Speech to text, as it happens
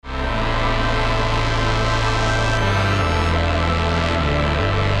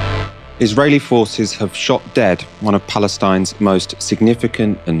Israeli forces have shot dead one of Palestine's most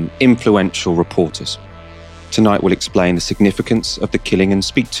significant and influential reporters. Tonight we'll explain the significance of the killing and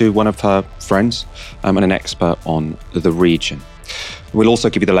speak to one of her friends and an expert on the region. We'll also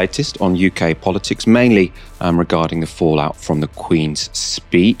give you the latest on UK politics, mainly regarding the fallout from the Queen's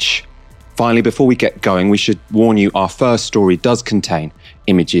speech. Finally, before we get going, we should warn you our first story does contain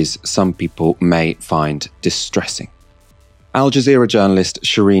images some people may find distressing. Al Jazeera journalist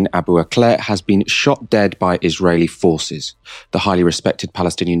Shireen Abu Akleh has been shot dead by Israeli forces. The highly respected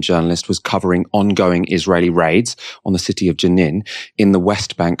Palestinian journalist was covering ongoing Israeli raids on the city of Jenin in the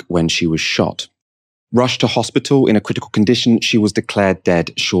West Bank when she was shot. Rushed to hospital in a critical condition, she was declared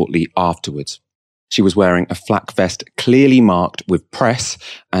dead shortly afterwards. She was wearing a flak vest clearly marked with press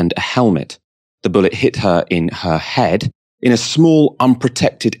and a helmet. The bullet hit her in her head in a small,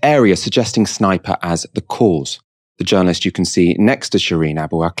 unprotected area, suggesting sniper as the cause. The journalist you can see next to Shireen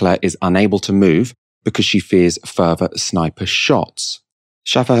Abu Akleh is unable to move because she fears further sniper shots.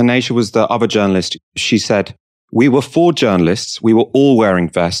 Shafa Haneisha was the other journalist. She said, "We were 4 journalists. We were all wearing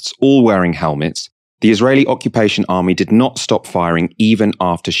vests, all wearing helmets. The Israeli occupation army did not stop firing even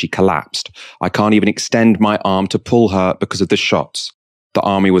after she collapsed. I can't even extend my arm to pull her because of the shots. The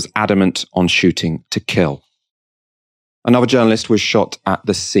army was adamant on shooting to kill." Another journalist was shot at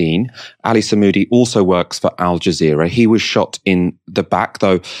the scene. Ali Samoudi also works for Al Jazeera. He was shot in the back,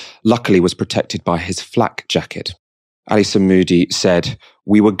 though luckily was protected by his flak jacket. Ali Samoudi said,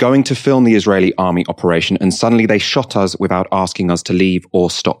 "We were going to film the Israeli army operation and suddenly they shot us without asking us to leave or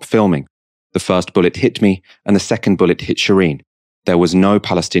stop filming. The first bullet hit me and the second bullet hit Shireen. There was no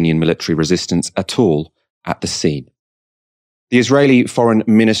Palestinian military resistance at all at the scene." The Israeli Foreign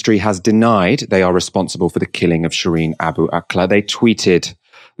Ministry has denied they are responsible for the killing of Shireen Abu Akleh. They tweeted,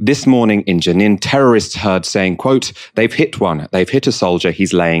 "This morning in Jenin, terrorists heard saying, quote, 'They've hit one. They've hit a soldier.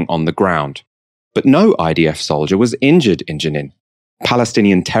 He's laying on the ground.' But no IDF soldier was injured in Jenin.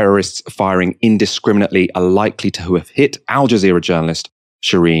 Palestinian terrorists firing indiscriminately are likely to have hit Al Jazeera journalist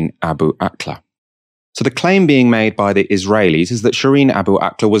Shireen Abu Akleh." So the claim being made by the Israelis is that Shireen Abu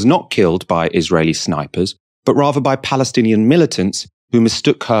Akleh was not killed by Israeli snipers, but rather by Palestinian militants who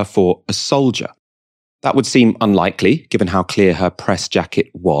mistook her for a soldier. That would seem unlikely, given how clear her press jacket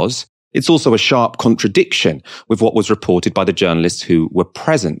was. It's also a sharp contradiction with what was reported by the journalists who were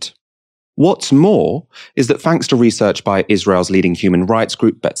present. What's more is that thanks to research by Israel's leading human rights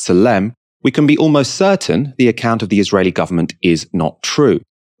group, B'Tselem, we can be almost certain the account of the Israeli government is not true.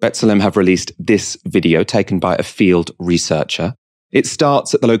 B'Tselem have released this video taken by a field researcher. It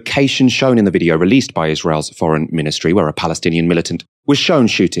starts at the location shown in the video released by Israel's foreign ministry, where a Palestinian militant was shown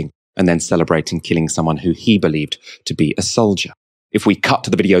shooting and then celebrating killing someone who he believed to be a soldier. If we cut to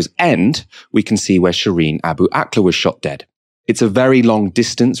the video's end, we can see where Shireen Abu Akleh was shot dead. It's a very long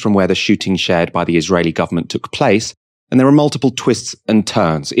distance from where the shooting shared by the Israeli government took place, and there are multiple twists and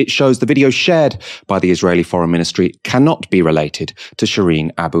turns. It shows the video shared by the Israeli Foreign Ministry cannot be related to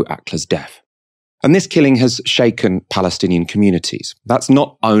Shireen Abu Akleh's death. And this killing has shaken Palestinian communities. That's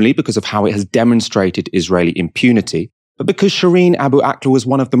not only because of how it has demonstrated Israeli impunity, but because Shireen Abu Akleh was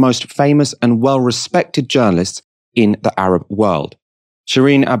one of the most famous and well-respected journalists in the Arab world.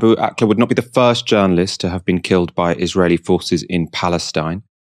 Shireen Abu Akleh would not be the first journalist to have been killed by Israeli forces in Palestine.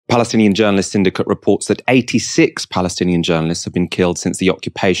 Palestinian Journalist Syndicate reports that 86 Palestinian journalists have been killed since the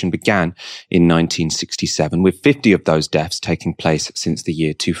occupation began in 1967, with 50 of those deaths taking place since the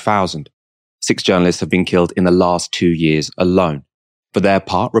year 2000. 6 journalists have been killed in the last 2 years alone. For their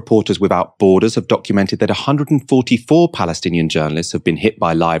part, Reporters Without Borders have documented that 144 Palestinian journalists have been hit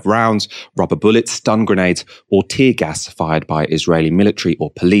by live rounds, rubber bullets, stun grenades, or tear gas fired by Israeli military or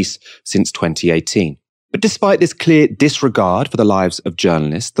police since 2018. But despite this clear disregard for the lives of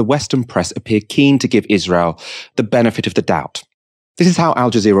journalists, the Western press appear keen to give Israel the benefit of the doubt. This is how Al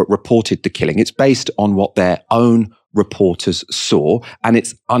Jazeera reported the killing. It's based on what their own reporters saw, and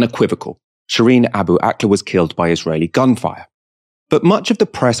it's unequivocal. Shireen Abu Akleh was killed by Israeli gunfire. But much of the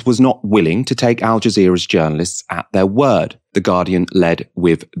press was not willing to take Al Jazeera's journalists at their word. The Guardian led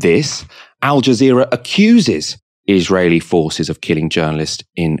with this. Al Jazeera accuses Israeli forces of killing journalists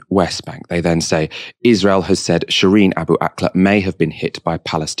in West Bank. They then say Israel has said Shireen Abu Akleh may have been hit by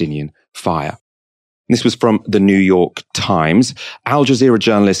Palestinian fire. This was from the New York Times. Al Jazeera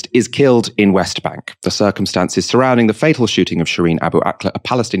journalist is killed in West Bank. The circumstances surrounding the fatal shooting of Shireen Abu Akleh, a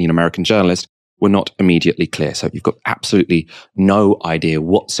Palestinian-American journalist, were not immediately clear. So you've got absolutely no idea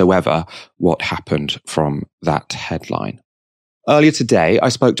whatsoever what happened from that headline. Earlier today, I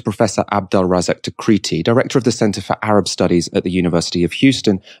spoke to Professor Abdelrazak Takriti, Director of the Center for Arab Studies at the University of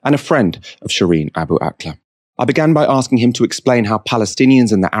Houston and a friend of Shireen Abu Akleh. I began by asking him to explain how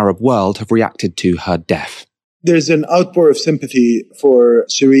Palestinians and the Arab world have reacted to her death. There's an outpour of sympathy for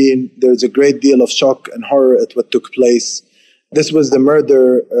Shireen. There's a great deal of shock and horror at what took place. This was the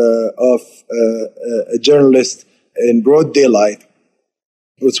murder of a journalist in broad daylight.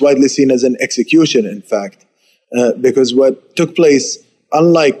 It was widely seen as an execution, in fact, because what took place,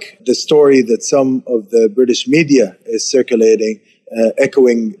 unlike the story that some of the British media is circulating,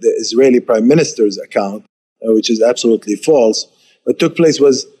 echoing the Israeli Prime Minister's account, which is absolutely false, what took place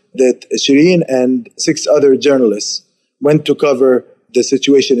was that Shireen and 6 other journalists went to cover the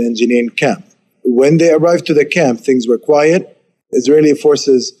situation in Jenin camp. When they arrived to the camp, things were quiet. Israeli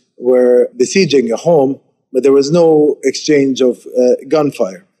forces were besieging a home, but there was no exchange of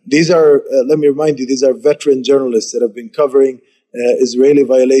gunfire. These are, let me remind you, these are veteran journalists that have been covering Israeli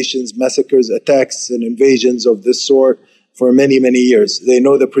violations, massacres, attacks, and invasions of this sort for many, many years. They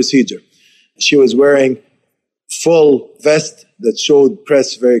know the procedure. She was wearing full vest that showed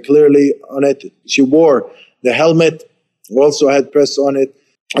press very clearly on it. She wore the helmet, also had press on it.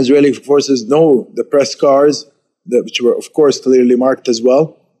 Israeli forces know the press cars, which were, of course, clearly marked as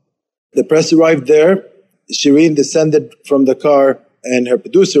well. The press arrived there. Shireen descended from the car, and her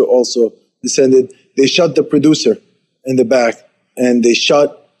producer also descended. They shot the producer in the back, and they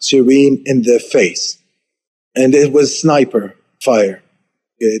shot Shireen in the face. And it was sniper fire.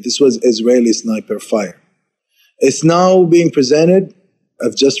 Okay, this was Israeli sniper fire. It's now being presented.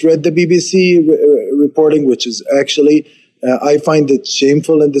 I've just read the BBC reporting, which is actually, I find it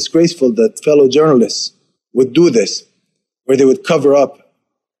shameful and disgraceful that fellow journalists would do this, where they would cover up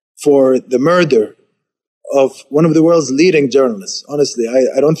for the murder of one of the world's leading journalists. Honestly,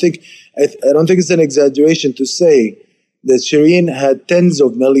 I don't think it's an exaggeration to say that Shireen had tens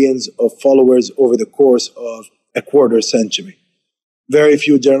of millions of followers over the course of a quarter century. Very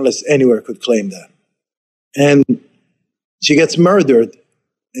few journalists anywhere could claim that. And she gets murdered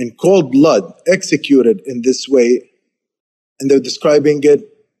in cold blood, executed in this way. And they're describing it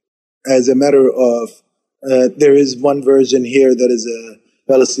as a matter of, there is one version here that is a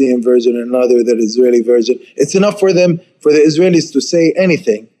Palestinian version and another that is Israeli version. It's enough for them, for the Israelis to say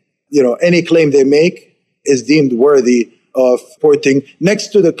anything. You know, any claim they make is deemed worthy of reporting next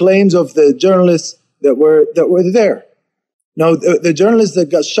to the claims of the journalists that were there. Now, the journalist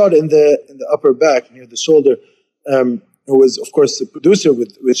that got shot in the upper back near the shoulder, who was, of course, the producer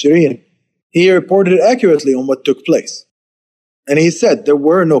with Shireen, he reported accurately on what took place. And he said there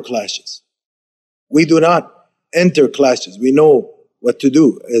were no clashes. We do not enter clashes. We know what to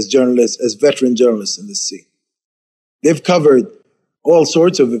do as journalists, as veteran journalists in this scene. They've covered all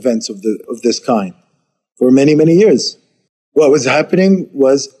sorts of events of this kind for many, many years. What was happening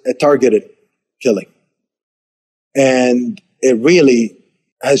was a targeted killing. And it really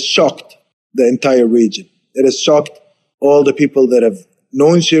has shocked the entire region. It has shocked all the people that have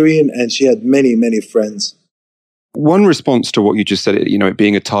known Shireen, and she had many, many friends. One response to what you just said, it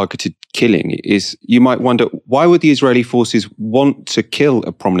being a targeted killing, is you might wonder, why would the Israeli forces want to kill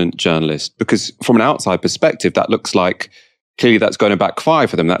a prominent journalist? Because from an outside perspective, that looks like clearly that's going to backfire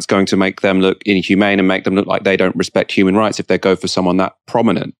for them. That's going to make them look inhumane and make them look like they don't respect human rights if they go for someone that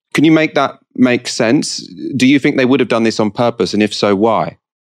prominent. Can you make that make sense? Do you think they would have done this on purpose? And if so, why?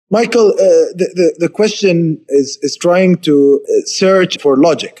 Michael, the question is trying to search for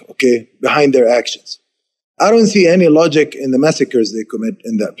logic, behind their actions. I don't see any logic in the massacres they commit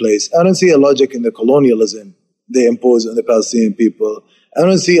in that place. I don't see a logic in the colonialism they impose on the Palestinian people. I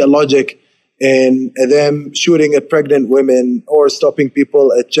don't see a logic in them shooting at pregnant women or stopping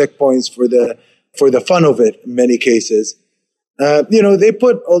people at checkpoints for the fun of it in many cases. They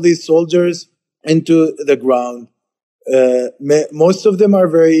put all these soldiers into the ground. Most of them are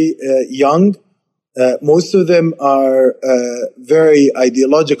very young. Most of them are very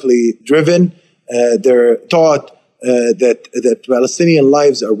ideologically driven. They're taught that Palestinian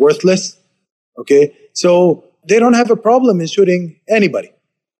lives are worthless. So they don't have a problem in shooting anybody.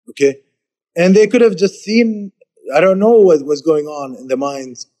 And they could have just seen, I don't know what was going on in the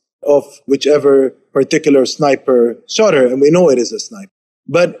minds of whichever particular sniper shot her, and we know it is a sniper.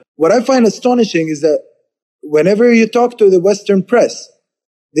 But what I find astonishing is that whenever you talk to the Western press,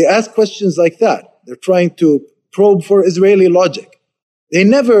 they ask questions like that. They're trying to probe for Israeli logic. They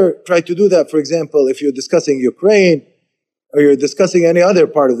never try to do that, for example, if you're discussing Ukraine or you're discussing any other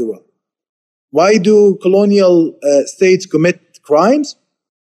part of the world. Why do colonial states commit crimes?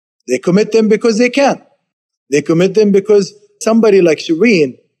 They commit them because they can. They commit them because somebody like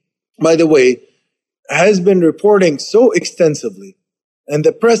Shireen, by the way, has been reporting so extensively, and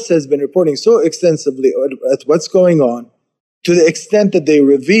the press has been reporting so extensively at what's going on, to the extent that they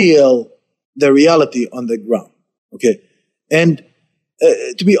reveal the reality on the ground. Okay. And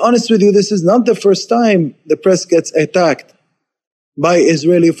to be honest with you, this is not the first time the press gets attacked by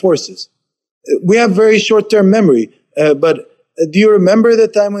Israeli forces. We have very short-term memory, but do you remember the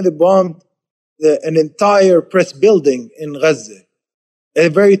time when they bombed an entire press building in Gaza? A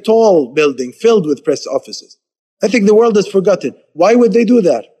very tall building filled with press offices. I think the world has forgotten. Why would they do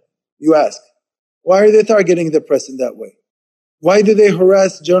that, you ask? Why are they targeting the press in that way? Why do they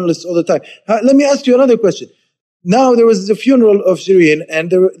harass journalists all the time? Let me ask you another question. Now there was a funeral of Shireen, and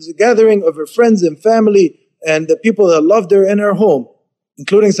there was a gathering of her friends and family and the people that loved her in her home,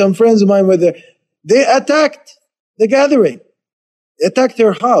 including some friends of mine were there. They attacked the gathering. They attacked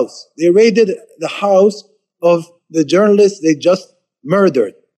her house. They raided the house of the journalist they just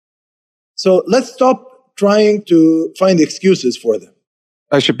murdered. So let's stop trying to find excuses for them.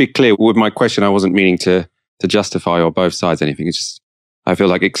 I should be clear with my question. I wasn't meaning to justify or both sides anything. It's just, I feel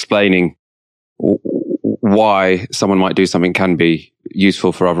like explaining why someone might do something can be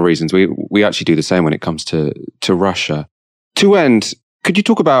useful for other reasons. We actually do the same when it comes to Russia. To end, could you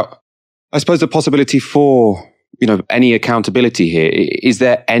talk about, I suppose, the possibility for, any accountability here? Is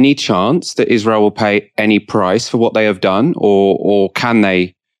there any chance that Israel will pay any price for what they have done, or can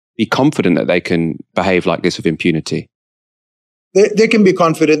they be confident that they can behave like this with impunity? They can be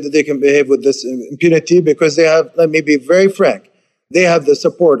confident that they can behave with this impunity because they have, let me be very frank, they have the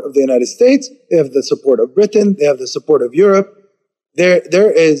support of the United States, they have the support of Britain, they have the support of Europe.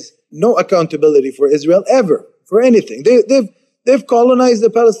 There is no accountability for Israel ever, for anything. They've colonized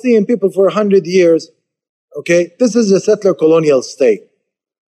the Palestinian people for 100 years. Okay, this is a settler colonial state.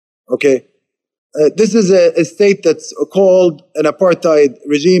 Okay, this is a state that's called an apartheid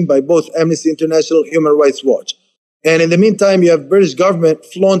regime by both Amnesty International and Human Rights Watch. And in the meantime, you have British government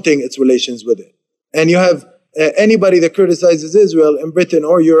flaunting its relations with it. And you have anybody that criticizes Israel in Britain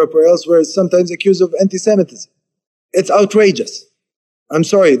or Europe or elsewhere is sometimes accused of anti-Semitism. It's outrageous. I'm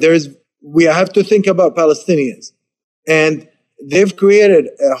sorry, we have to think about Palestinians. And they've created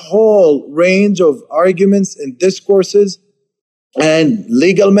a whole range of arguments and discourses and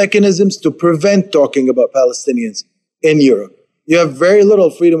legal mechanisms to prevent talking about Palestinians in Europe. You have very little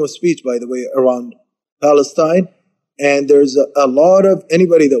freedom of speech, by the way, around Palestine. And there's a lot of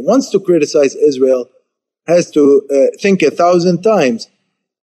anybody that wants to criticize Israel has to think 1,000 times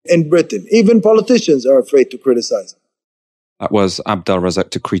in Britain. Even politicians are afraid to criticize. That was Abdel-Razak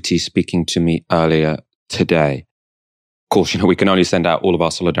Tikriti speaking to me earlier today. Of course, we can only send out all of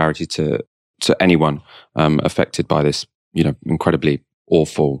our solidarity to anyone affected by this, incredibly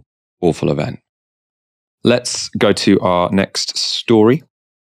awful event. Let's go to our next story.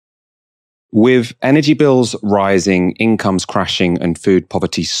 With energy bills rising, incomes crashing, and food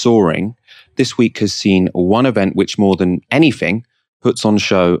poverty soaring, this week has seen one event which, more than anything, puts on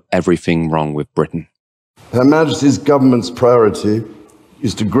show everything wrong with Britain. Her Majesty's government's priority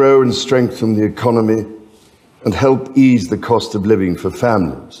is to grow and strengthen the economy and help ease the cost of living for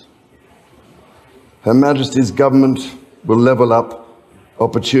families. Her Majesty's government will level up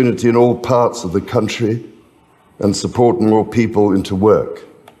opportunity in all parts of the country and support more people into work.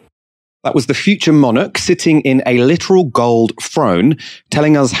 That was the future monarch sitting in a literal gold throne,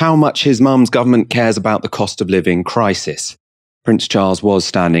 telling us how much his mum's government cares about the cost of living crisis. Prince Charles was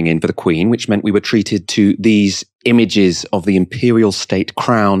standing in for the Queen, which meant we were treated to these images of the imperial state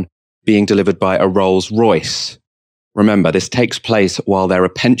crown being delivered by a Rolls-Royce. Remember, this takes place while there are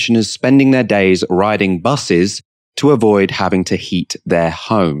pensioners spending their days riding buses to avoid having to heat their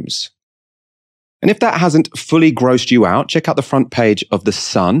homes. And if that hasn't fully grossed you out, check out the front page of The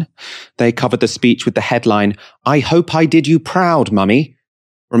Sun. They covered the speech with the headline, "I hope I did you proud, Mummy."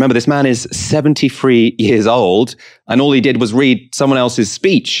 Remember, this man is 73 years old, and all he did was read someone else's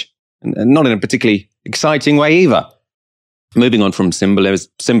speech, and not in a particularly exciting way either. Moving on from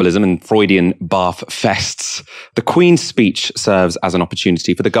symbolism and Freudian bath fests, the Queen's speech serves as an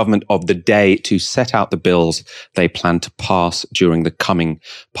opportunity for the government of the day to set out the bills they plan to pass during the coming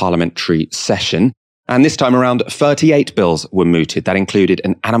parliamentary session. And this time around, 38 bills were mooted. That included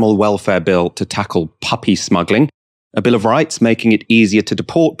an animal welfare bill to tackle puppy smuggling, a Bill of Rights making it easier to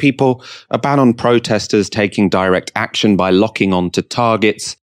deport people, a ban on protesters taking direct action by locking on to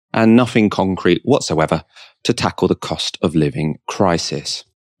targets, and nothing concrete whatsoever to tackle the cost of living crisis.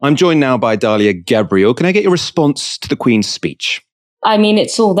 I'm joined now by Dalia Gebrial. Can I get your response to the Queen's speech? I mean,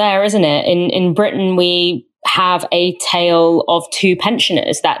 it's all there, isn't it? In Britain, we have a tale of two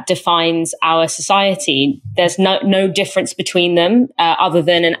pensioners that defines our society. There's no difference between them other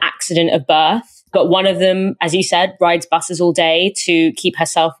than an accident of birth. But one of them, as you said, rides buses all day to keep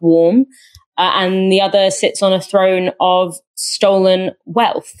herself warm. And the other sits on a throne of stolen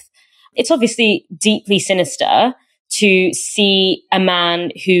wealth. It's obviously deeply sinister to see a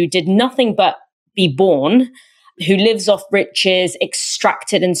man who did nothing but be born, who lives off riches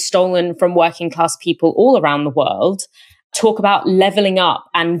extracted and stolen from working class people all around the world, talk about leveling up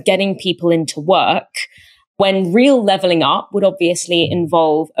and getting people into work, when real leveling up would obviously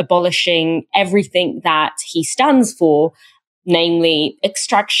involve abolishing everything that he stands for, namely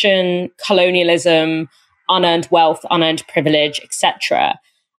extraction, colonialism, unearned wealth, unearned privilege, etc.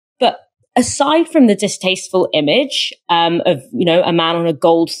 But aside from the distasteful image of, a man on a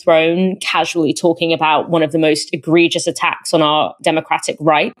gold throne casually talking about one of the most egregious attacks on our democratic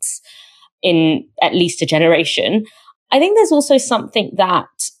rights in at least a generation, I think there's also something that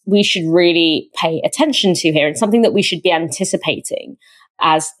we should really pay attention to here, and something that we should be anticipating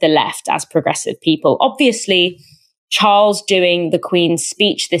as the left, as progressive people. Obviously, Charles doing the Queen's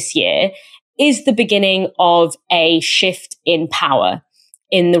speech this year is the beginning of a shift in power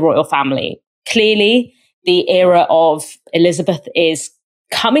in the royal family. Clearly, the era of Elizabeth is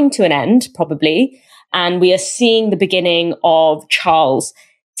coming to an end, probably, and we are seeing the beginning of Charles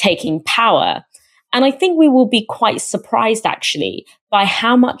taking power. And I think we will be quite surprised, actually, by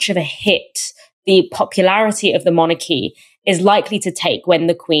how much of a hit the popularity of the monarchy is likely to take when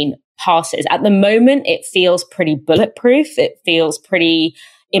the Queen passes. At the moment, it feels pretty bulletproof. It feels pretty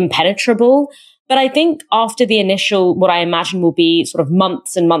impenetrable. But I think after the initial, what I imagine will be sort of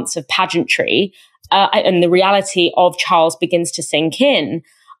months and months of pageantry, and the reality of Charles begins to sink in,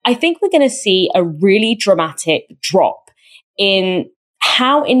 I think we're going to see a really dramatic drop in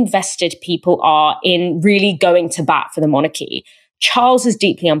how invested people are in really going to bat for the monarchy. Charles is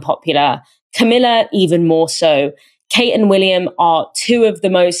deeply unpopular. Camilla, even more so. Kate and William are two of the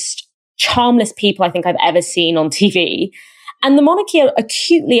most charmless people I think I've ever seen on TV. And the monarchy are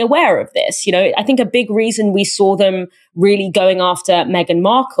acutely aware of this. I think a big reason we saw them really going after Meghan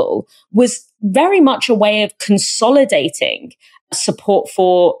Markle was very much a way of consolidating support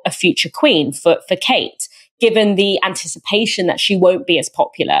for a future queen, for Kate, given the anticipation that she won't be as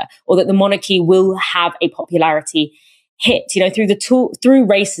popular, or that the monarchy will have a popularity hit. Through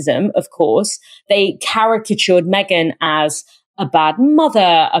racism, of course, they caricatured Meghan as a bad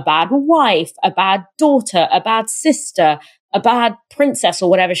mother, a bad wife, a bad daughter, a bad sister, a bad princess, or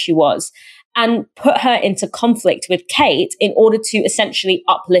whatever she was, and put her into conflict with Kate in order to essentially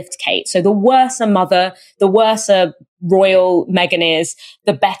uplift Kate. So the worse a mother, the worse a royal Meghan is,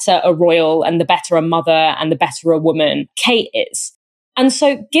 the better a royal and the better a mother and the better a woman Kate is. And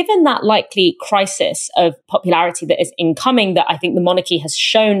so given that likely crisis of popularity that is incoming, that I think the monarchy has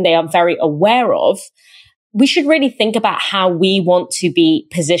shown they are very aware of, we should really think about how we want to be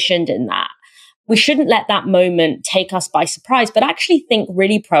positioned in that. We shouldn't let that moment take us by surprise, but actually think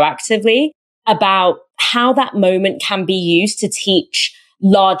really proactively about how that moment can be used to teach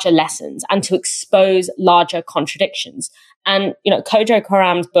larger lessons and to expose larger contradictions. And, Kojo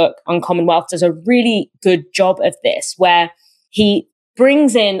Koram's book, Uncommon Wealth, does a really good job of this, where he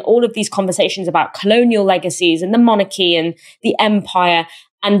brings in all of these conversations about colonial legacies and the monarchy and the empire,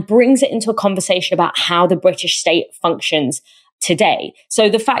 and brings it into a conversation about how the British state functions today. So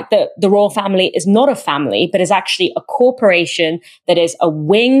the fact that the royal family is not a family, but is actually a corporation that is a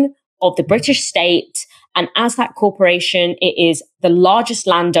wing of the British state. And as that corporation, it is the largest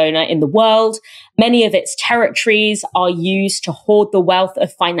landowner in the world. Many of its territories are used to hoard the wealth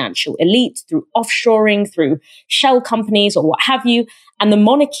of financial elite through offshoring, through shell companies or what have you. And the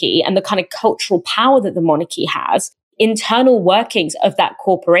monarchy and the kind of cultural power that the monarchy has, internal workings of that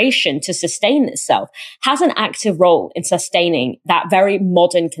corporation to sustain itself, has an active role in sustaining that very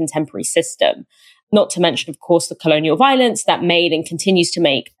modern contemporary system. Not to mention, of course, the colonial violence that made and continues to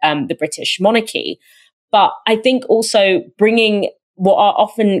make the British monarchy. But I think also bringing what are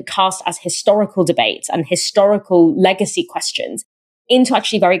often cast as historical debates and historical legacy questions into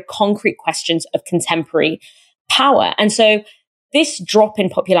actually very concrete questions of contemporary power. And so this drop in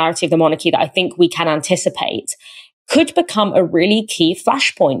popularity of the monarchy that I think we can anticipate could become a really key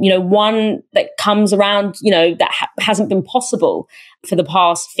flashpoint, one that comes around, that hasn't been possible for the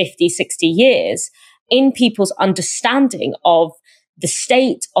past 50, 60 years in people's understanding of the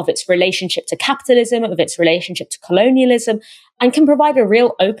state, of its relationship to capitalism, of its relationship to colonialism, and can provide a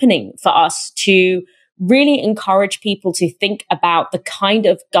real opening for us to really encourage people to think about the kind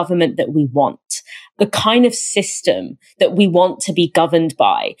of government that we want, the kind of system that we want to be governed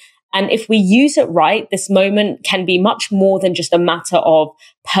by. And if we use it right, this moment can be much more than just a matter of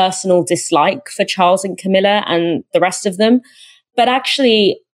personal dislike for Charles and Camilla and the rest of them, but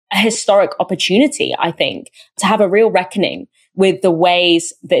actually a historic opportunity, I think, to have a real reckoning with the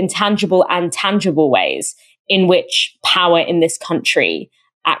ways, the intangible and tangible ways in which power in this country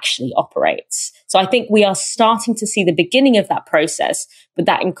actually operates. So I think we are starting to see the beginning of that process with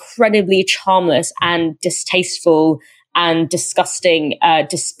that incredibly charmless and distasteful and disgusting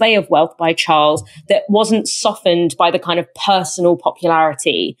display of wealth by Charles that wasn't softened by the kind of personal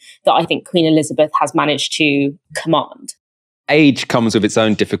popularity that I think Queen Elizabeth has managed to command. Age comes with its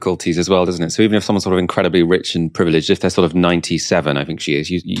own difficulties as well, doesn't it? So even if someone's sort of incredibly rich and privileged, if they're sort of 97, I think she is,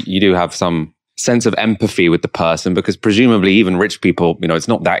 you do have some sense of empathy with the person, because presumably even rich people, it's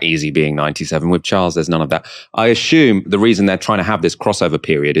not that easy being 97. With Charles, there's none of that. I assume the reason they're trying to have this crossover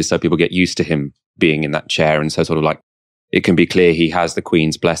period is so people get used to him being in that chair, and so sort of like it can be clear he has the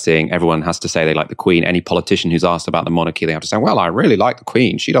Queen's blessing. Everyone has to say they like the Queen. Any politician who's asked about the monarchy, they have to say, well, I really like the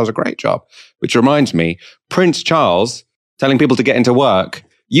Queen. She does a great job. Which reminds me, Prince Charles telling people to get into work.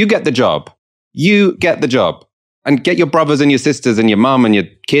 You get the job. You get the job. And get your brothers and your sisters and your mum and your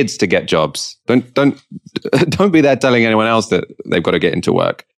kids to get jobs. Don't be there telling anyone else that they've got to get into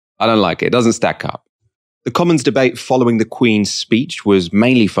work. I don't like it. It doesn't stack up. The Commons debate following the Queen's speech was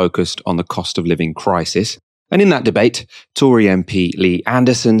mainly focused on the cost of living crisis. And in that debate, Tory MP Lee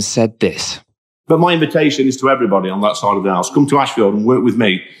Anderson said this. But my invitation is to everybody on that side of the house. Come to Ashfield and work with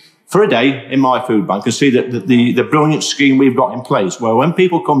me for a day in my food bank and see the brilliant scheme we've got in place, where when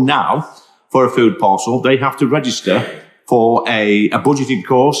people come now for a food parcel, they have to register for a budgeted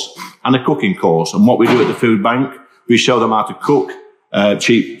course and a cooking course. And what we do at the food bank, we show them how to cook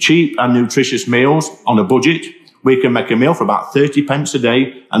cheap and nutritious meals on a budget. We can make a meal for about 30 pence a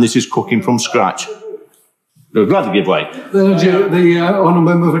day, and this is cooking from scratch. We're glad to give way. The honourable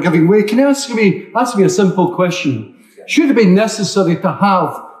member for giving way. Can you answer me a simple question? Should it be necessary to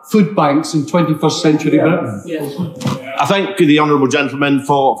have food banks in 21st century Britain? Yes. I thank the honourable gentleman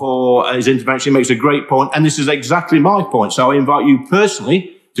for his intervention. He makes a great point, and this is exactly my point. So I invite you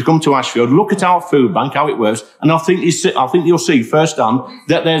personally to come to Ashfield, look at our food bank, how it works, and I think you'll see firsthand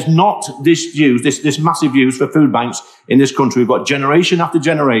that there's not this massive use for food banks in this country. We've got generation after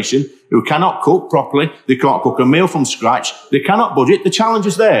generation who cannot cook properly, they can't cook a meal from scratch, they cannot budget. The challenge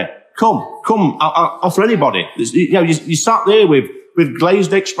is there. Come, I'll offer anybody. You sat there with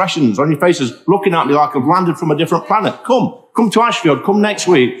glazed expressions on your faces, looking at me like I've landed from a different planet. Come to Ashfield, come next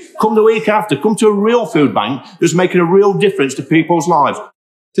week, come the week after, come to a real food bank that's making a real difference to people's lives.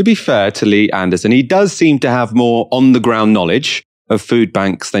 To be fair to Lee Anderson, he does seem to have more on-the-ground knowledge of food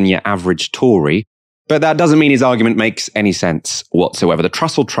banks than your average Tory, but that doesn't mean his argument makes any sense whatsoever. The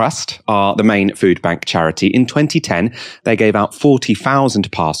Trussell Trust are the main food bank charity. In 2010, they gave out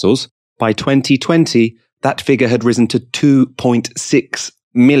 40,000 parcels. By 2020, that figure had risen to 2.6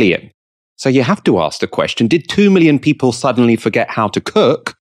 million. So you have to ask the question, did 2 million people suddenly forget how to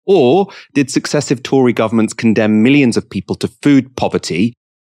cook? Or did successive Tory governments condemn millions of people to food poverty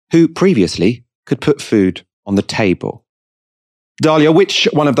who previously could put food on the table? Dahlia, which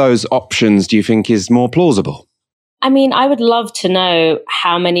one of those options do you think is more plausible? I mean, I would love to know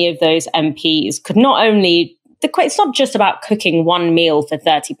how many of those MPs could not only... It's not just about cooking one meal for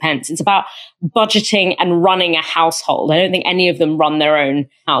 30 pence. It's about budgeting and running a household. I don't think any of them run their own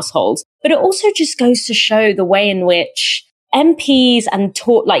households. But it also just goes to show the way in which MPs and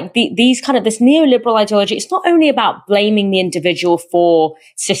this neoliberal ideology, it's not only about blaming the individual for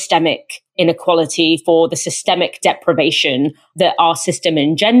systemic inequality, for the systemic deprivation that our system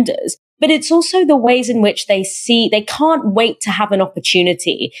engenders, but it's also the ways in which they can't wait to have an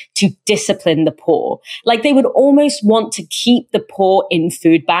opportunity to discipline the poor. Like they would almost want to keep the poor in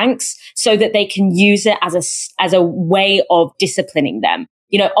food banks so that they can use it as a way of disciplining them.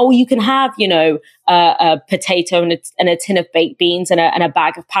 You can have, a potato and a tin of baked beans and a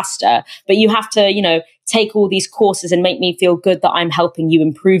bag of pasta, but you have to, take all these courses and make me feel good that I'm helping you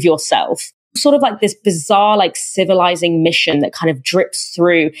improve yourself. Sort of like this bizarre, civilizing mission that kind of drips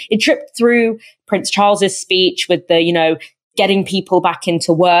through. It dripped through Prince Charles's speech with the, getting people back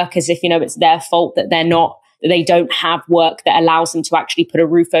into work as if, it's their fault that they don't have work that allows them to actually put a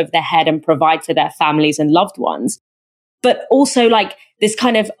roof over their head and provide for their families and loved ones. But also this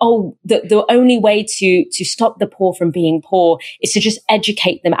kind of, the only way to stop the poor from being poor is to just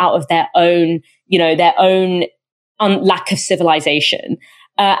educate them out of their own lack of civilization.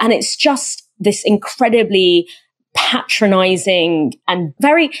 And it's just this incredibly patronizing and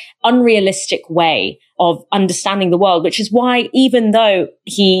very unrealistic way of understanding the world, which is why even though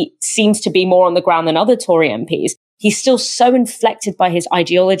he seems to be more on the ground than other Tory MPs, he's still so inflected by his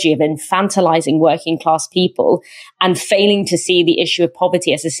ideology of infantilizing working class people and failing to see the issue of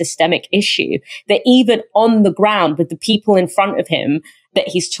poverty as a systemic issue that even on the ground with the people in front of him that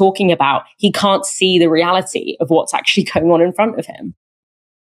he's talking about, he can't see the reality of what's actually going on in front of him.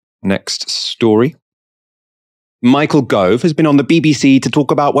 Next story. Michael Gove has been on the BBC to talk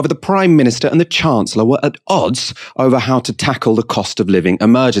about whether the Prime Minister and the Chancellor were at odds over how to tackle the cost of living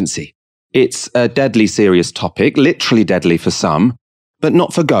emergency. It's a deadly serious topic, literally deadly for some, but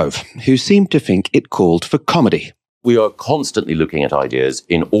not for Gove, who seemed to think it called for comedy. We are constantly looking at ideas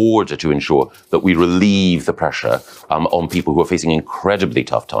in order to ensure that we relieve the pressure on people who are facing incredibly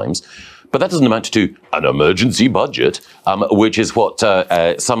tough times. But that doesn't amount to an emergency budget, which is what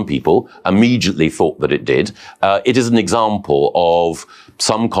some people immediately thought that it did. It is an example of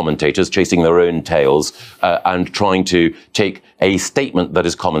some commentators chasing their own tails and trying to take a statement that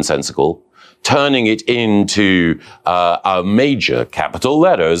is commonsensical, turning it into a major capital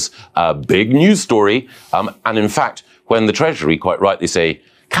letters, a big news story. And in fact, when the Treasury quite rightly say,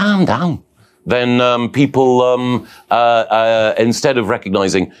 calm down, then people, instead of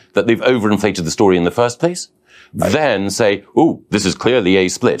recognizing that they've overinflated the story in the first place, then say, oh, this is clearly a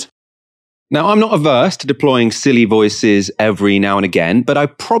split. Now, I'm not averse to deploying silly voices every now and again, but I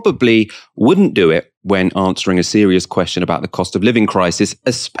probably wouldn't do it when answering a serious question about the cost of living crisis,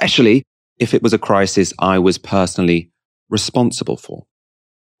 especially if it was a crisis I was personally responsible for.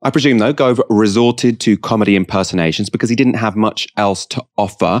 I presume, though, Gove resorted to comedy impersonations because he didn't have much else to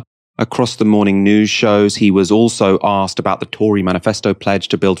offer. Across the morning news shows, he was also asked about the Tory manifesto pledge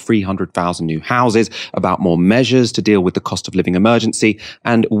to build 300,000 new houses, about more measures to deal with the cost of living emergency,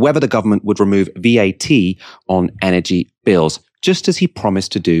 and whether the government would remove VAT on energy bills, just as he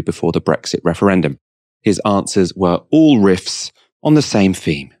promised to do before the Brexit referendum. His answers were all riffs on the same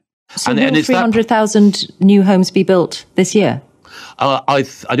theme. So will 300,000 new homes be built this year? I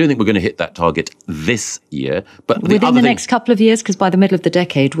don't think we're going to hit that target this year. But within the next couple of years, because by the middle of the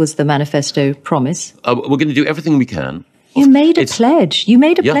decade was the manifesto promise. We're going to do everything we can. You made a pledge. You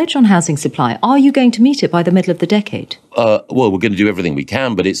made a pledge on housing supply. Are you going to meet it by the middle of the decade? Well, we're going to do everything we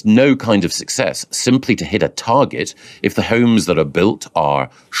can, but it's no kind of success simply to hit a target if the homes that are built are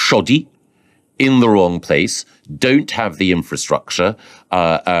shoddy, in the wrong place, don't have the infrastructure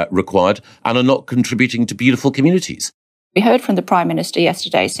required, and are not contributing to beautiful communities. We heard from the Prime Minister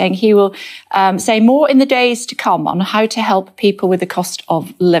yesterday saying he will say more in the days to come on how to help people with the cost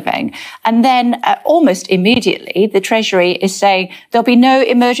of living. And then almost immediately, the Treasury is saying there'll be no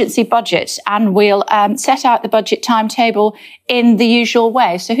emergency budget and we'll set out the budget timetable in the usual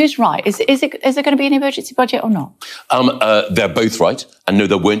way. So who's right? Is there going to be an emergency budget or not? They're both right. And no,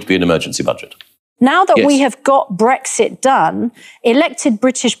 there won't be an emergency budget. Now that we have got Brexit done, elected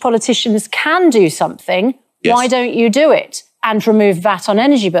British politicians can do something. Yes. Why don't you do it and remove VAT on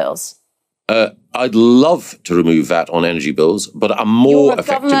energy bills? I'd love to remove VAT on energy bills, but a more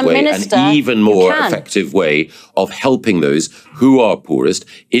effective way, an even more effective way of helping those who are poorest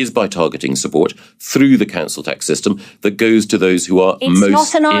is by targeting support through the council tax system that goes to those who are most in need.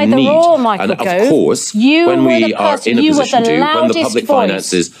 It's not an either-or, Michael Gove. And of course, when we are in a position to, when the public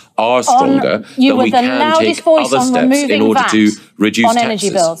finances are stronger, then we can take other steps in order to reduce taxes. Energy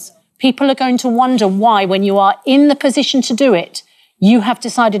bills. People are going to wonder why, when you are in the position to do it, you have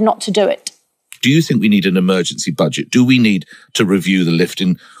decided not to do it. Do you think we need an emergency budget? Do we need to review the lift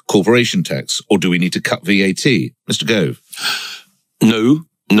in corporation tax? Or do we need to cut VAT? Mr. Gove? No.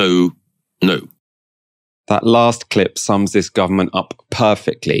 That last clip sums this government up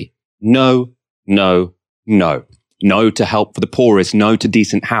perfectly. No. No to help for the poorest, no to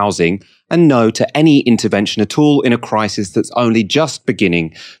decent housing, and no to any intervention at all in a crisis that's only just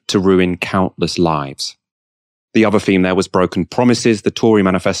beginning to ruin countless lives. The other theme there was broken promises. The Tory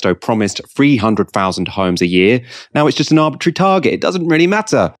manifesto promised 300,000 homes a year. Now it's just an arbitrary target. It doesn't really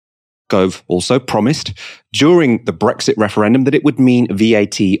matter. Gove also promised during the Brexit referendum that it would mean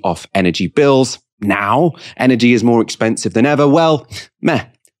VAT off energy bills. Now, energy is more expensive than ever. Well,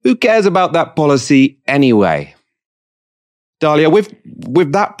 who cares about that policy anyway? Dalia,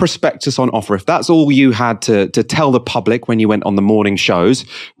 with that prospectus on offer, if that's all you had to tell the public when you went on the morning shows,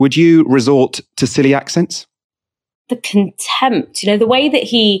 would you resort to silly accents? The contempt, the way that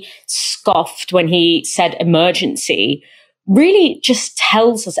he scoffed when he said emergency really just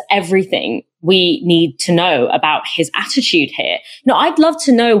tells us everything we need to know about his attitude here. I'd love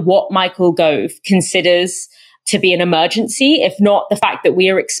to know what Michael Gove considers to be an emergency, if not the fact that we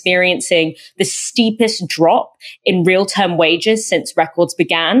are experiencing the steepest drop in real-term wages since records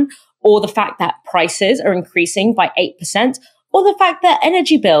began, or the fact that prices are increasing by 8%, or the fact that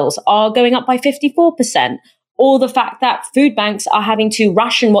energy bills are going up by 54%, or the fact that food banks are having to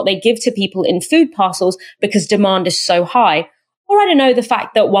ration what they give to people in food parcels because demand is so high. Or I don't know, the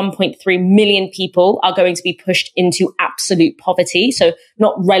fact that 1.3 million people are going to be pushed into absolute poverty. So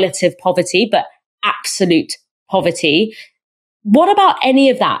not relative poverty, but absolute poverty. What about any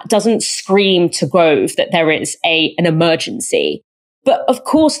of that doesn't scream to Gove that there is an emergency? But of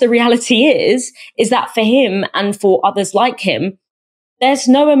course, the reality is that for him and for others like him, there's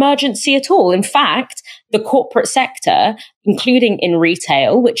no emergency at all. In fact, the corporate sector, including in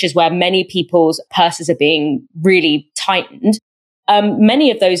retail, which is where many people's purses are being really tightened,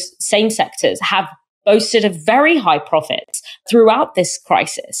 many of those same sectors have boasted of very high profits throughout this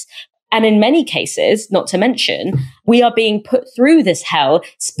crisis. And in many cases, not to mention, we are being put through this hell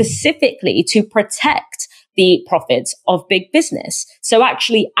specifically to protect the profits of big business. So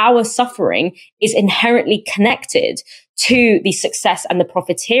actually, our suffering is inherently connected to the success and the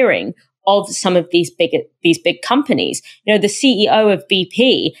profiteering of some of these big companies. You know, the CEO of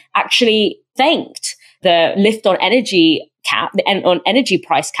BP actually thanked the lift on energy cap and on energy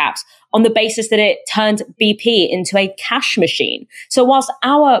price caps on the basis that it turned BP into a cash machine. So whilst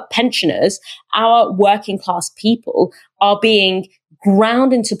our pensioners, our working class people are being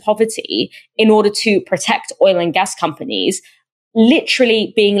ground into poverty in order to protect oil and gas companies,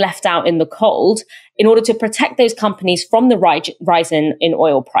 literally being left out in the cold in order to protect those companies from the rise in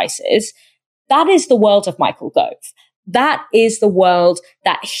oil prices. That is the world of Michael Gove. That is the world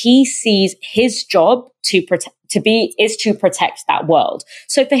that he sees his job to protect that world.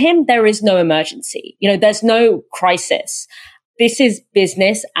 So for him, there is no emergency. You know, there's no crisis. This is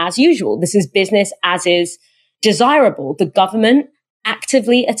business as usual. This is business as is desirable. The government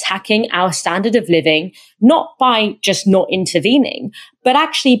actively attacking our standard of living, not by just not intervening, but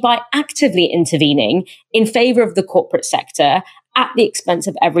actually by actively intervening in favor of the corporate sector at the expense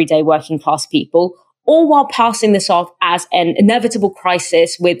of everyday working class people, all while passing this off as an inevitable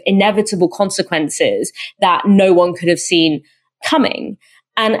crisis with inevitable consequences that no one could have seen coming.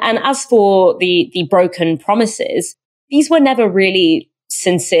 And as for the broken promises, these were never really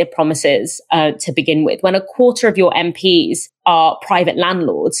sincere promises to begin with. When a quarter of your MPs are private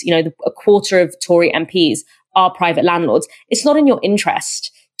landlords, you know, a quarter of Tory MPs are private landlords, it's not in your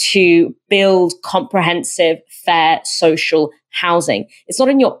interest to build comprehensive, fair social housing. It's not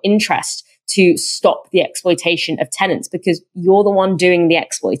in your interest to stop the exploitation of tenants because you're the one doing the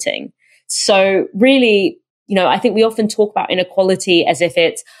exploiting. So really, you know, I think we often talk about inequality as if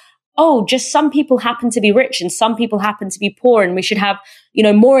it's, oh, just some people happen to be rich and some people happen to be poor, and we should have, you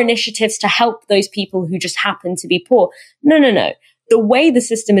know, more initiatives to help those people who just happen to be poor. No. The way the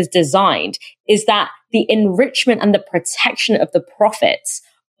system is designed is that the enrichment and the protection of the profits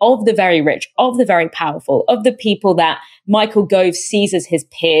of the very rich, of the very powerful, of the people that Michael Gove sees as his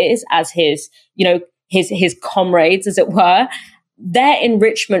peers, as his, you know, his comrades, as it were, their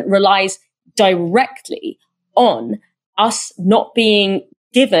enrichment relies directly on us not being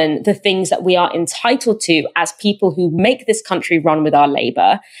given the things that we are entitled to as people who make this country run with our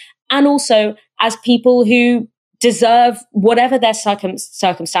labor, and also as people who deserve, whatever their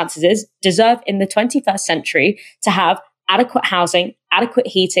circumstances is, deserve in the 21st century to have adequate housing, adequate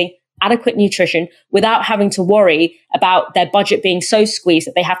heating, adequate nutrition without having to worry about their budget being so squeezed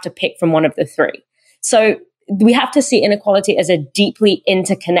that they have to pick from one of the three. So we have to see inequality as a deeply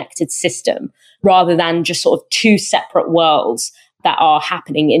interconnected system rather than just sort of two separate worlds that are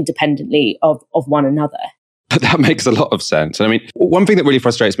happening independently of one another. That makes a lot of sense. I mean, one thing that really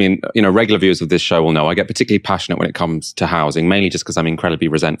frustrates me, and you know, regular viewers of this show will know, I get particularly passionate when it comes to housing, mainly just because I'm incredibly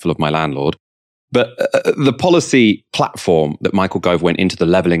resentful of my landlord. But the policy platform that Michael Gove went into the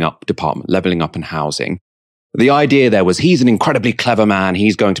Levelling Up department, Levelling Up and Housing, the idea there was he's an incredibly clever man.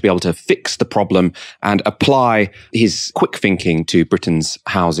 He's going to be able to fix the problem and apply his quick thinking to Britain's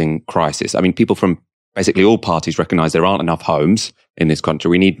housing crisis. I mean, people from basically all parties recognize there aren't enough homes in this country.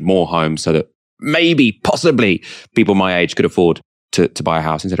 We need more homes so that maybe, possibly, people my age could afford to buy a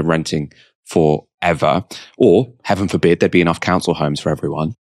house instead of renting forever. Or, heaven forbid, there'd be enough council homes for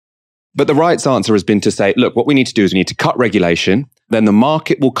everyone. But the right's answer has been to say, look, what we need to do is we need to cut regulation. Then the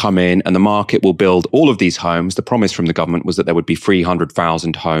market will come in and the market will build all of these homes. The promise from the government was that there would be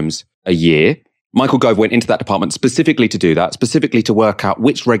 300,000 homes a year. Michael Gove went into that department specifically to do that, specifically to work out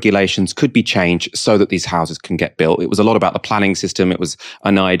which regulations could be changed so that these houses can get built. It was a lot about the planning system. It was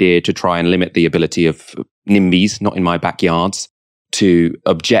an idea to try and limit the ability of NIMBYs, not in my backyards, to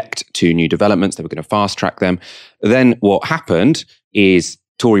object to new developments. They were going to fast track them. Then what happened is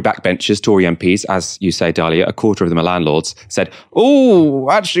Tory backbenchers, Tory MPs, as you say, Dalia, a quarter of them are landlords, said, oh,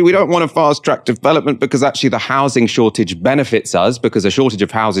 actually, we don't want to fast track development because actually the housing shortage benefits us because a shortage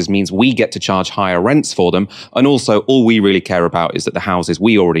of houses means we get to charge higher rents for them. And also all we really care about is that the houses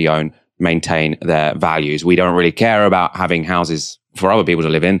we already own maintain their values. We don't really care about having houses for other people to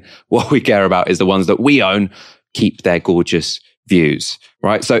live in. What we care about is the ones that we own keep their gorgeous views,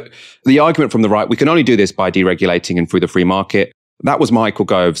 right? So the argument from the right, we can only do this by deregulating and through the free market. That was Michael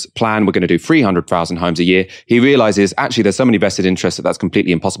Gove's plan. We're going to do 300,000 homes a year. He realizes actually there's so many vested interests that that's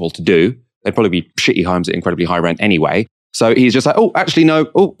completely impossible to do. They'd probably be shitty homes at incredibly high rent anyway. So he's just like, oh, actually, no.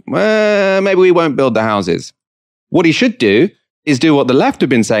 Oh, maybe we won't build the houses. What he should do is do what the left have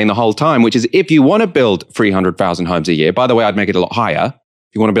been saying the whole time, which is if you want to build 300,000 homes a year, by the way, I'd make it a lot higher.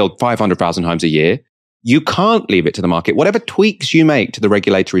 If you want to build 500,000 homes a year, you can't leave it to the market. Whatever tweaks you make to the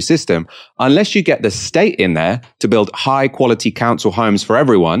regulatory system, unless you get the state in there to build high quality council homes for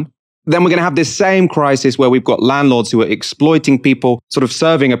everyone, then we're going to have this same crisis where we've got landlords who are exploiting people, sort of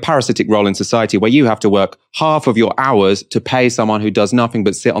serving a parasitic role in society where you have to work half of your hours to pay someone who does nothing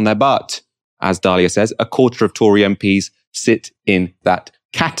but sit on their butt. As Dahlia says, a quarter of Tory MPs sit in that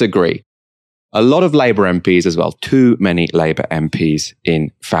category. A lot of Labour MPs as well. Too many Labour MPs,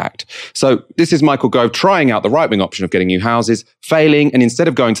 in fact. So this is Michael Gove trying out the right-wing option of getting new houses, failing, and instead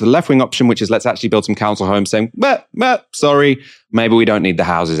of going to the left-wing option, which is let's actually build some council homes, saying, sorry, maybe we don't need the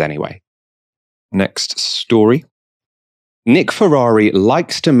houses anyway. Next story. Nick Ferrari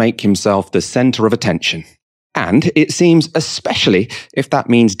likes to make himself the centre of attention. And it seems especially if that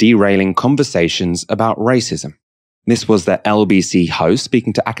means derailing conversations about racism. This was the LBC host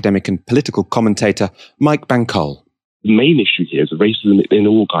speaking to academic and political commentator Mike Bancole. The main issue here is that racism in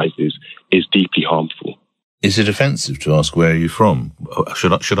all guises is deeply harmful. Is it offensive to ask where are you from?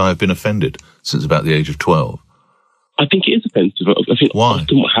 Should I have been offended since about the age of 12? I think it is offensive. I think why?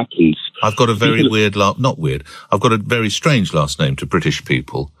 Often what happens... I've got a very I've got a very strange last name to British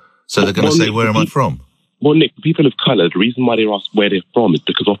people. So they're going to say, where am I from? Well, Nick, people of colour, the reason why they ask where they're from is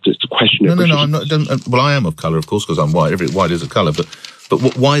because often it's a question of... No, I'm not... Well, I am of colour, of course, because I'm white. White is a colour.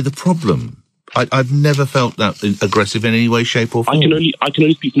 But why the problem? I've never felt that aggressive in any way, shape or form. I can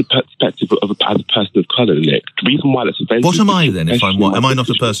only speak from the perspective of as a person of colour, Nick. The reason why that's offensive... What am I then if I'm white? Am I not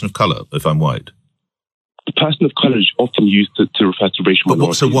a person of colour if I'm white? The person of colour is often used to refer to racial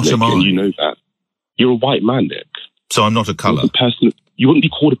minorities. So what am I? And you know that. You're a white man, Nick. So I'm not a colour? You wouldn't be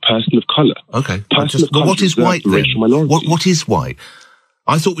called a person of colour. Okay. What is white then? What is white?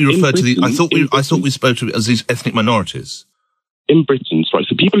 I thought we referred to I thought we spoke to it as these ethnic minorities. In Britain, right,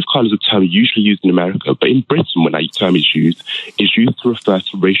 so people of colour is a term usually used in America, but in Britain, when that term is used to refer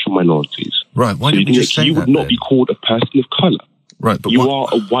to racial minorities. Right, why didn't you just say that? You would not be called a person of colour. Right, but you are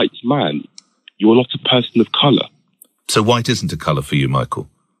a white man. You are not a person of colour. So white isn't a colour for you, Michael?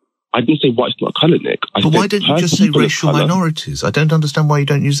 I didn't say white's not a colour, Nick. But why don't you just say racial minorities? I don't understand why you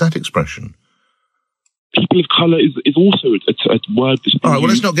don't use that expression. People of colour is also a word that's... All right, well,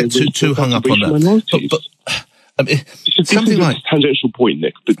 let's not get too hung up on that. It's something like a tangential point,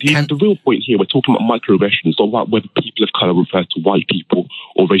 Nick. But the real point here, we're talking about microaggressions. It's not about whether people of colour refer to white people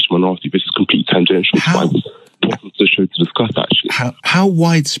or racial minorities. This is completely tangential. It's why we're talking to the show to discuss, actually. How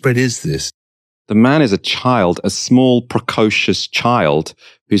widespread is this? The man is a child, a small, precocious child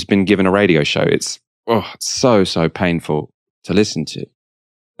who's been given a radio show. It's so painful to listen to.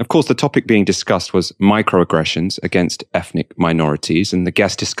 Of course, the topic being discussed was microaggressions against ethnic minorities, and the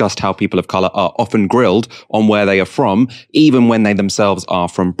guest discussed how people of colour are often grilled on where they are from, even when they themselves are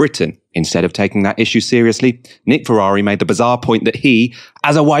from Britain. Instead of taking that issue seriously, Nick Ferrari made the bizarre point that he,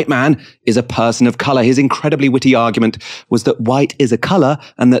 as a white man, is a person of colour. His incredibly witty argument was that white is a colour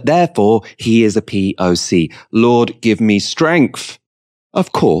and that therefore he is a POC. Lord, give me strength.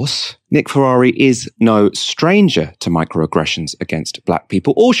 Of course, Nick Ferrari is no stranger to microaggressions against black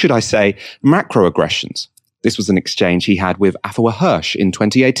people, or should I say, macroaggressions. This was an exchange he had with Afua Hirsch in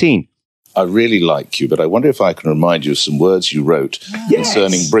 2018. I really like you, but I wonder if I can remind you of some words you wrote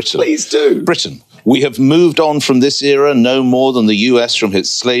concerning Britain. Please do. Britain. We have moved on from this era no more than the US from its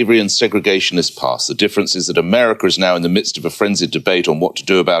slavery and segregationist past. The difference is that America is now in the midst of a frenzied debate on what to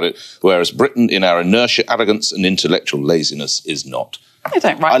do about it, whereas Britain, in our inertia, arrogance and intellectual laziness, is not. I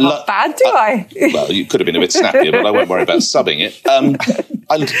don't write that bad, do I? Well, you could have been a bit snappier, but I won't worry about subbing it.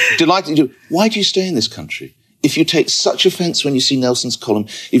 I'm delighted. Why do you stay in this country? If you take such offence when you see Nelson's column,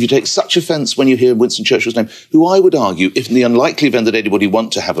 if you take such offence when you hear Winston Churchill's name, who I would argue, if in the unlikely event that anybody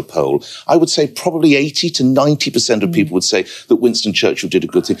want to have a poll, I would say probably 80 to 90% of people would say that Winston Churchill did a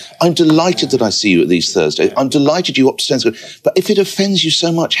good thing. I'm delighted that I see you at these Thursdays. I'm delighted you opt to stand. But if it offends you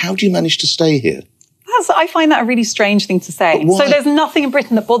so much, how do you manage to stay here? I find that a really strange thing to say. So there's nothing in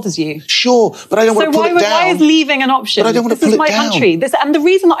Britain that bothers you? Sure, but I don't want to pull it down. So why is leaving an option? But I don't want to pull it down. This is my country. And the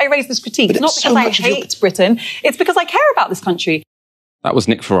reason that I raise this critique is not because I hate Britain, it's because I care about this country. That was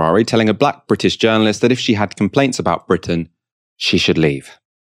Nick Ferrari telling a black British journalist that if she had complaints about Britain, she should leave.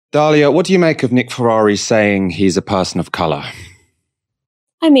 Dahlia, what do you make of Nick Ferrari saying he's a person of colour?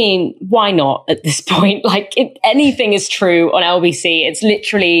 I mean, why not at this point? Like, if anything is true on LBC, it's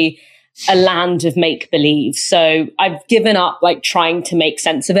literally a land of make-believe. So I've given up like trying to make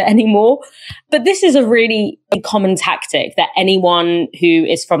sense of it anymore. But this is a really common tactic that anyone who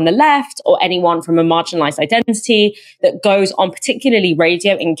is from the left or anyone from a marginalized identity that goes on particularly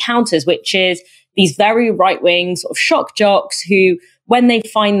radio encounters, which is these very right-wing sort of shock jocks who, when they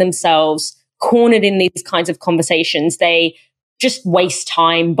find themselves cornered in these kinds of conversations, they just waste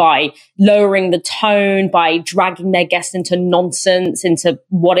time by lowering the tone, by dragging their guests into nonsense, into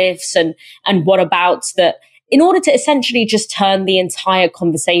what ifs and what abouts, that in order to essentially just turn the entire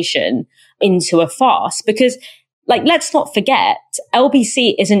conversation into a farce. Because, like, let's not forget,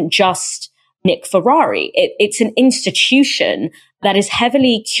 LBC isn't just Nick Ferrari. It's an institution that is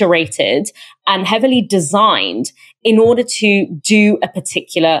heavily curated and heavily designed in order to do a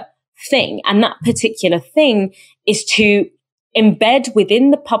particular thing. And that particular thing is to embed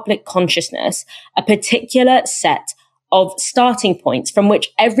within the public consciousness a particular set of starting points from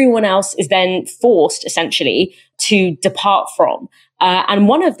which everyone else is then forced essentially to depart from. And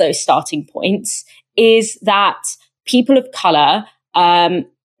one of those starting points is that people of color,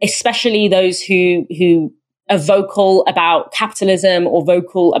 especially those who are vocal about capitalism or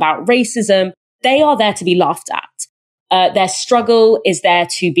vocal about racism, they are there to be laughed at. Their struggle is there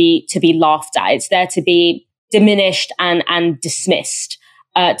to be laughed at. It's there to be diminished and dismissed,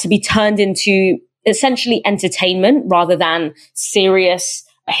 to be turned into essentially entertainment rather than serious,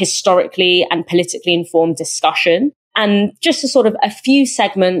 historically and politically informed discussion. And just a sort of a few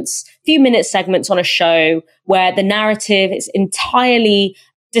minute segments on a show where the narrative is entirely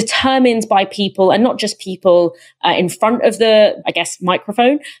determined by people, and not just people in front of the, I guess,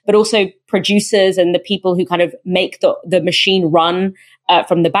 microphone, but also producers and the people who kind of make the machine run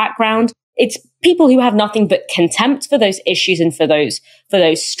from the background. It's people who have nothing but contempt for those issues and for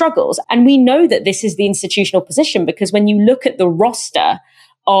those struggles. And we know that this is the institutional position, because when you look at the roster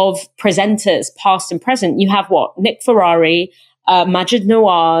of presenters, past and present, you have Nick Ferrari, Majid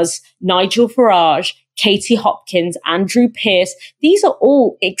Nawaz, Nigel Farage, Katie Hopkins, Andrew Pierce. These are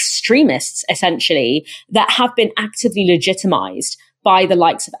all extremists, essentially, that have been actively legitimized by the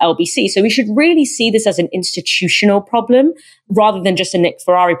likes of LBC. So we should really see this as an institutional problem rather than just a Nick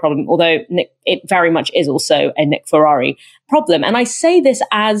Ferrari problem, although it very much is also a Nick Ferrari problem. And I say this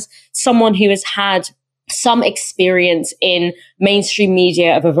as someone who has had some experience in mainstream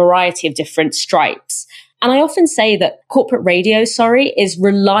media of a variety of different stripes. And I often say that corporate radio, is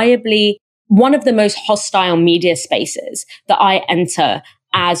reliably one of the most hostile media spaces that I enter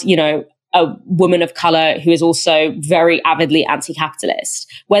as, a woman of color who is also very avidly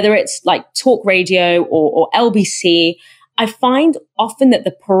anti-capitalist. Whether it's like talk radio or LBC, I find often that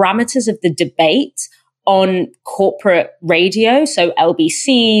the parameters of the debate on corporate radio, so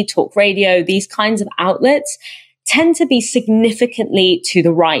LBC, talk radio, these kinds of outlets, tend to be significantly to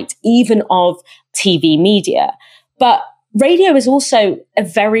the right, even of TV media. But radio is also a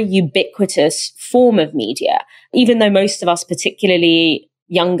very ubiquitous form of media, even though most of us, particularly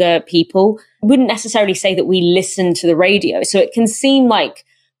younger people, wouldn't necessarily say that we listen to the radio. So it can seem like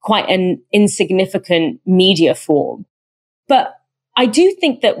quite an insignificant media form. But I do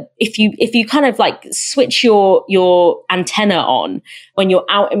think that if you kind of like switch your antenna on when you're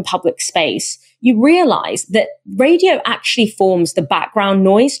out in public space, you realize that radio actually forms the background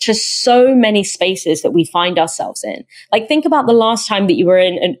noise to so many spaces that we find ourselves in. Like, think about the last time that you were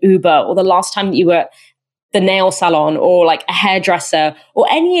in an Uber, or the last time that you were at the nail salon, or like a hairdresser, or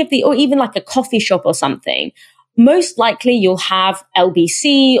or even like a coffee shop or something. Most likely you'll have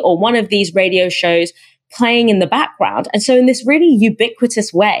LBC or one of these radio shows playing in the background. And so in this really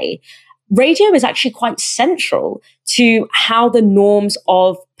ubiquitous way, radio is actually quite central to how the norms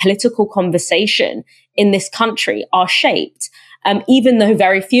of political conversation in this country are shaped, even though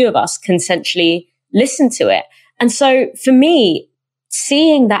very few of us consensually listen to it. And so for me,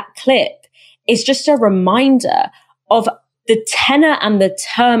 seeing that clip is just a reminder of the tenor and the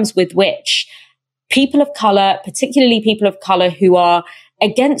terms with which people of color, particularly people of color who are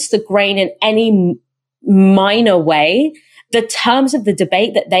against the grain in any minor way, the terms of the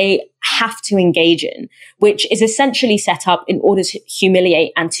debate that they have to engage in, which is essentially set up in order to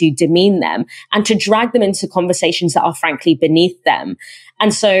humiliate and to demean them and to drag them into conversations that are frankly beneath them.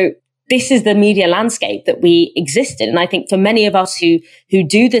 And so this is the media landscape that we exist in. And I think for many of us who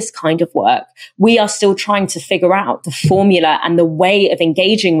do this kind of work, we are still trying to figure out the formula and the way of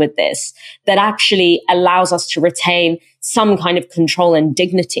engaging with this that actually allows us to retain some kind of control and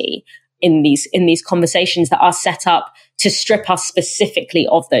dignity in these conversations that are set up to strip us specifically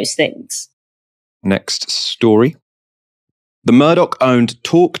of those things. Next story. The Murdoch-owned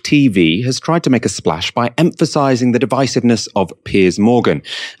Talk TV has tried to make a splash by emphasising the divisiveness of Piers Morgan,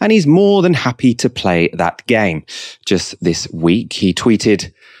 and he's more than happy to play that game. Just this week, he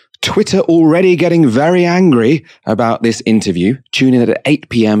tweeted, "Twitter already getting very angry about this interview. Tune in at 8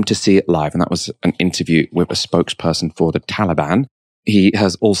 p.m. to see it live." And that was an interview with a spokesperson for the Taliban. He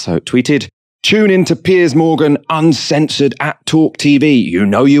has also tweeted, "Tune in to Piers Morgan uncensored at Talk TV. You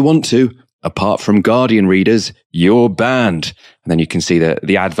know you want to. Apart from Guardian readers, you're banned." And then you can see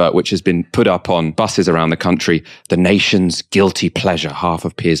the advert, which has been put up on buses around the country. The nation's guilty pleasure. Half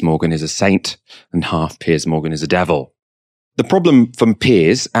of Piers Morgan is a saint and half Piers Morgan is a devil. The problem from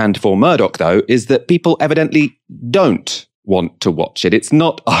Piers and for Murdoch, though, is that people evidently don't want to watch it. It's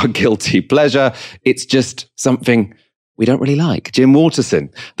not our guilty pleasure. It's just something we don't really like. Jim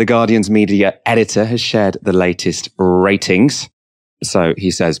Waterson, The Guardian's media editor, has shared the latest ratings. So he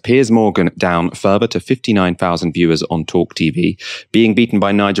says, Piers Morgan down further to 59,000 viewers on Talk TV, being beaten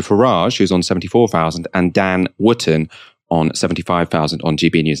by Nigel Farage, who's on 74,000, and Dan Wootton on 75,000 on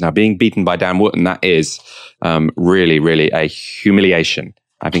GB News. Now, being beaten by Dan Wootton, that is really, really a humiliation.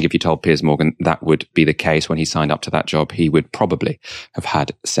 I think if you told Piers Morgan that would be the case when he signed up to that job, he would probably have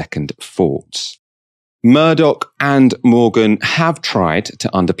had second thoughts. Murdoch and Morgan have tried to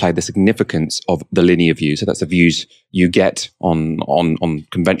underplay the significance of the linear view. So that's the views you get on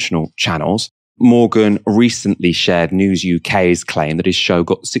conventional channels. Morgan recently shared News UK's claim that his show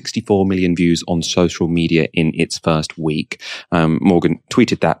got 64 million views on social media in its first week. Morgan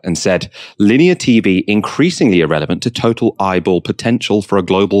tweeted that and said, "Linear TV increasingly irrelevant to total eyeball potential for a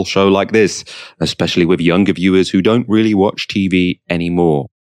global show like this, especially with younger viewers who don't really watch TV anymore."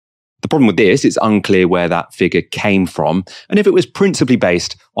 The problem with this, it's unclear where that figure came from and if it was principally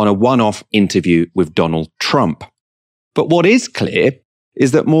based on a one-off interview with Donald Trump. But what is clear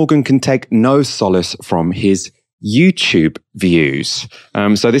is that Morgan can take no solace from his YouTube views.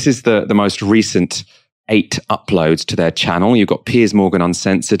 So this is the most recent 8 uploads to their channel. You've got Piers Morgan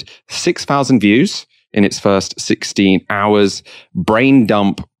Uncensored, 6,000 views in its first 16 hours. Brain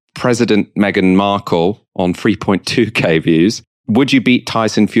Dump President Meghan Markle on 3.2k views. Would You Beat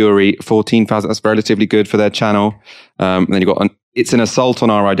Tyson Fury, 14,000. That's relatively good for their channel. And then you've got It's an Assault on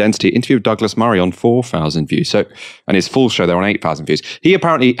Our Identity, interview with Douglas Murray on 4,000 views. So, and his full show, they're on 8,000 views. He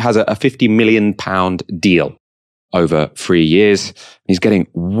apparently has a £50 million deal over 3 years. He's getting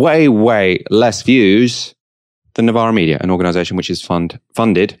way, way less views than Novara Media, an organisation which is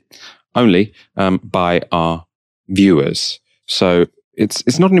funded only by our viewers. So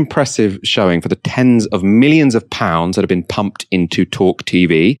it's not an impressive showing for the tens of millions of pounds that have been pumped into Talk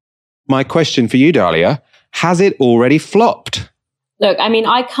TV. My question for you, Dalia, has it already flopped? Look, I mean,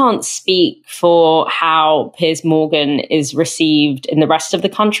 I can't speak for how Piers Morgan is received in the rest of the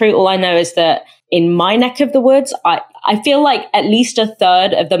country. All I know is that in my neck of the woods, I feel like at least a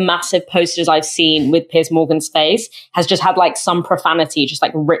third of the massive posters I've seen with Piers Morgan's face has just had like some profanity just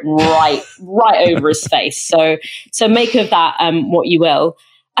like written right over his face. So make of that what you will.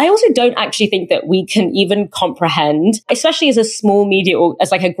 I also don't actually think that we can even comprehend, especially as a small media,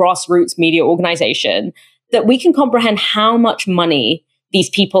 as like a grassroots media organization, that we can comprehend how much money these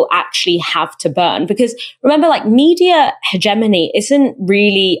people actually have to burn. Because remember, like, media hegemony isn't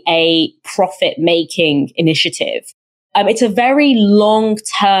really a profit-making initiative. It's a very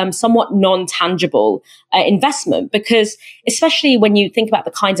long-term, somewhat non-tangible investment, because especially when you think about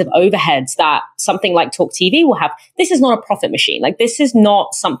the kinds of overheads that something like Talk TV will have, this is not a profit machine. Like, this is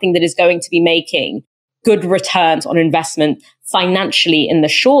not something that is going to be making good returns on investment financially in the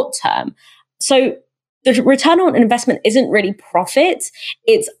short term. So the return on investment isn't really profit,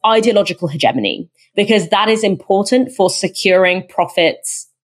 it's ideological hegemony, because that is important for securing profits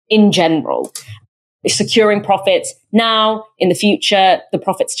in general. Securing profits now, in the future, the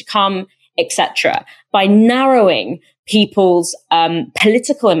profits to come, etc. By narrowing people's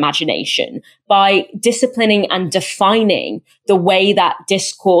political imagination, by disciplining and defining the way that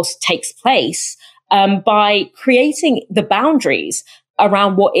discourse takes place, by creating the boundaries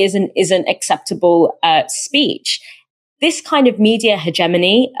around what is and isn't acceptable speech. This kind of media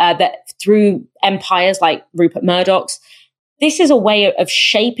hegemony that through empires like Rupert Murdoch's, this is a way of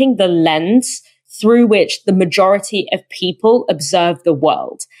shaping the lens through which the majority of people observe the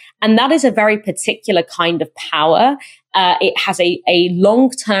world. And that is a very particular kind of power. It has a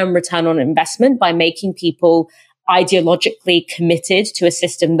long-term return on investment by making people ideologically committed to a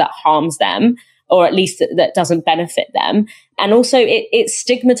system that harms them, or at least that doesn't benefit them. And also it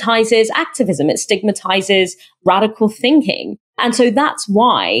stigmatizes activism. It stigmatizes radical thinking. And so that's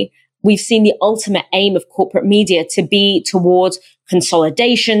why we've seen the ultimate aim of corporate media to be towards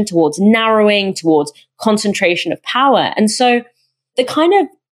consolidation, towards narrowing, towards concentration of power. And so the kind of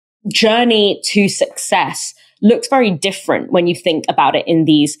journey to success looks very different when you think about it in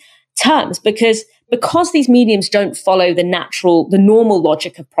these terms, because these mediums don't follow the normal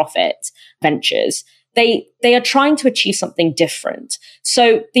logic of profit ventures, they are trying to achieve something different.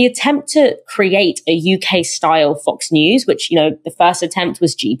 So the attempt to create a UK style Fox News, which, the first attempt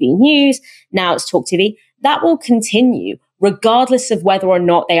was GB News, now it's Talk TV, that will continue regardless of whether or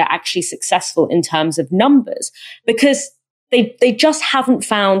not they are actually successful in terms of numbers, because they just haven't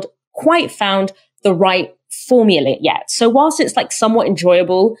quite found the right formula yet. So whilst it's like somewhat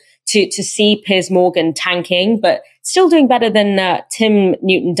enjoyable to see Piers Morgan tanking, but still doing better than Tim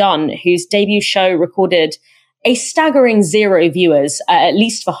Newton-Dunn, whose debut show recorded a staggering 0 viewers, at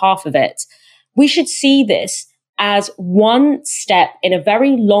least for half of it, we should see this as one step in a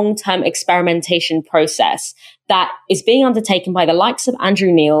very long-term experimentation process that is being undertaken by the likes of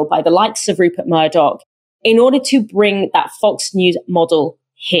Andrew Neil, by the likes of Rupert Murdoch, in order to bring that Fox News model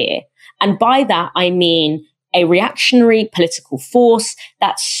here. And by that, I mean a reactionary political force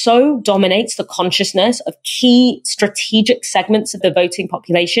that so dominates the consciousness of key strategic segments of the voting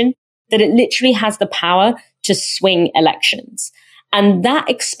population that it literally has the power to swing elections. And that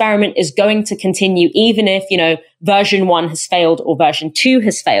experiment is going to continue even if, version 1 has failed or version 2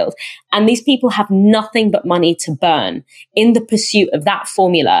 has failed. And these people have nothing but money to burn in the pursuit of that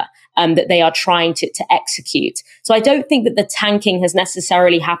formula that they are trying to execute. So I don't think that the tanking has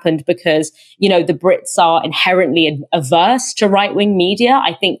necessarily happened because, the Brits are inherently averse to right-wing media.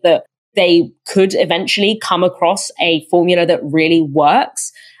 I think that they could eventually come across a formula that really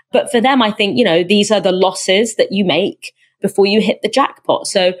works. But for them, I think, these are the losses that you make before you hit the jackpot.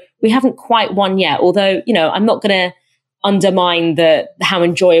 So we haven't quite won yet, although, I'm not going to undermine how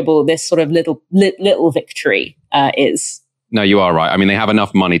enjoyable this sort of little victory is. No, you are right. I mean, they have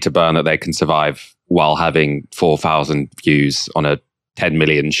enough money to burn that they can survive while having 4,000 views on a 10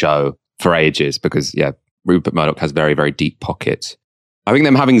 million show for ages because, Rupert Murdoch has very, very deep pockets. I think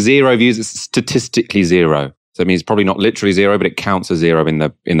them having 0 views is statistically 0. So it means probably not literally 0, but it counts as 0 in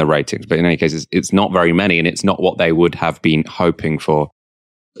the ratings. But in any case, it's not very many and it's not what they would have been hoping for.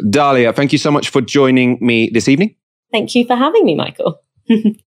 Dalia, thank you so much for joining me this evening. Thank you for having me, Michael.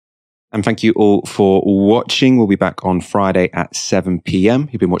 And thank you all for watching. We'll be back on Friday at 7 p.m.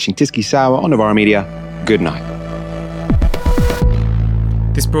 You've been watching Tysky Sour on Novara Media. Good night.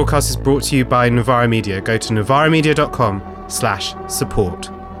 This broadcast is brought to you by Novara Media. Go to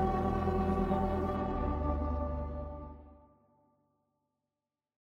novaramedia.com/support.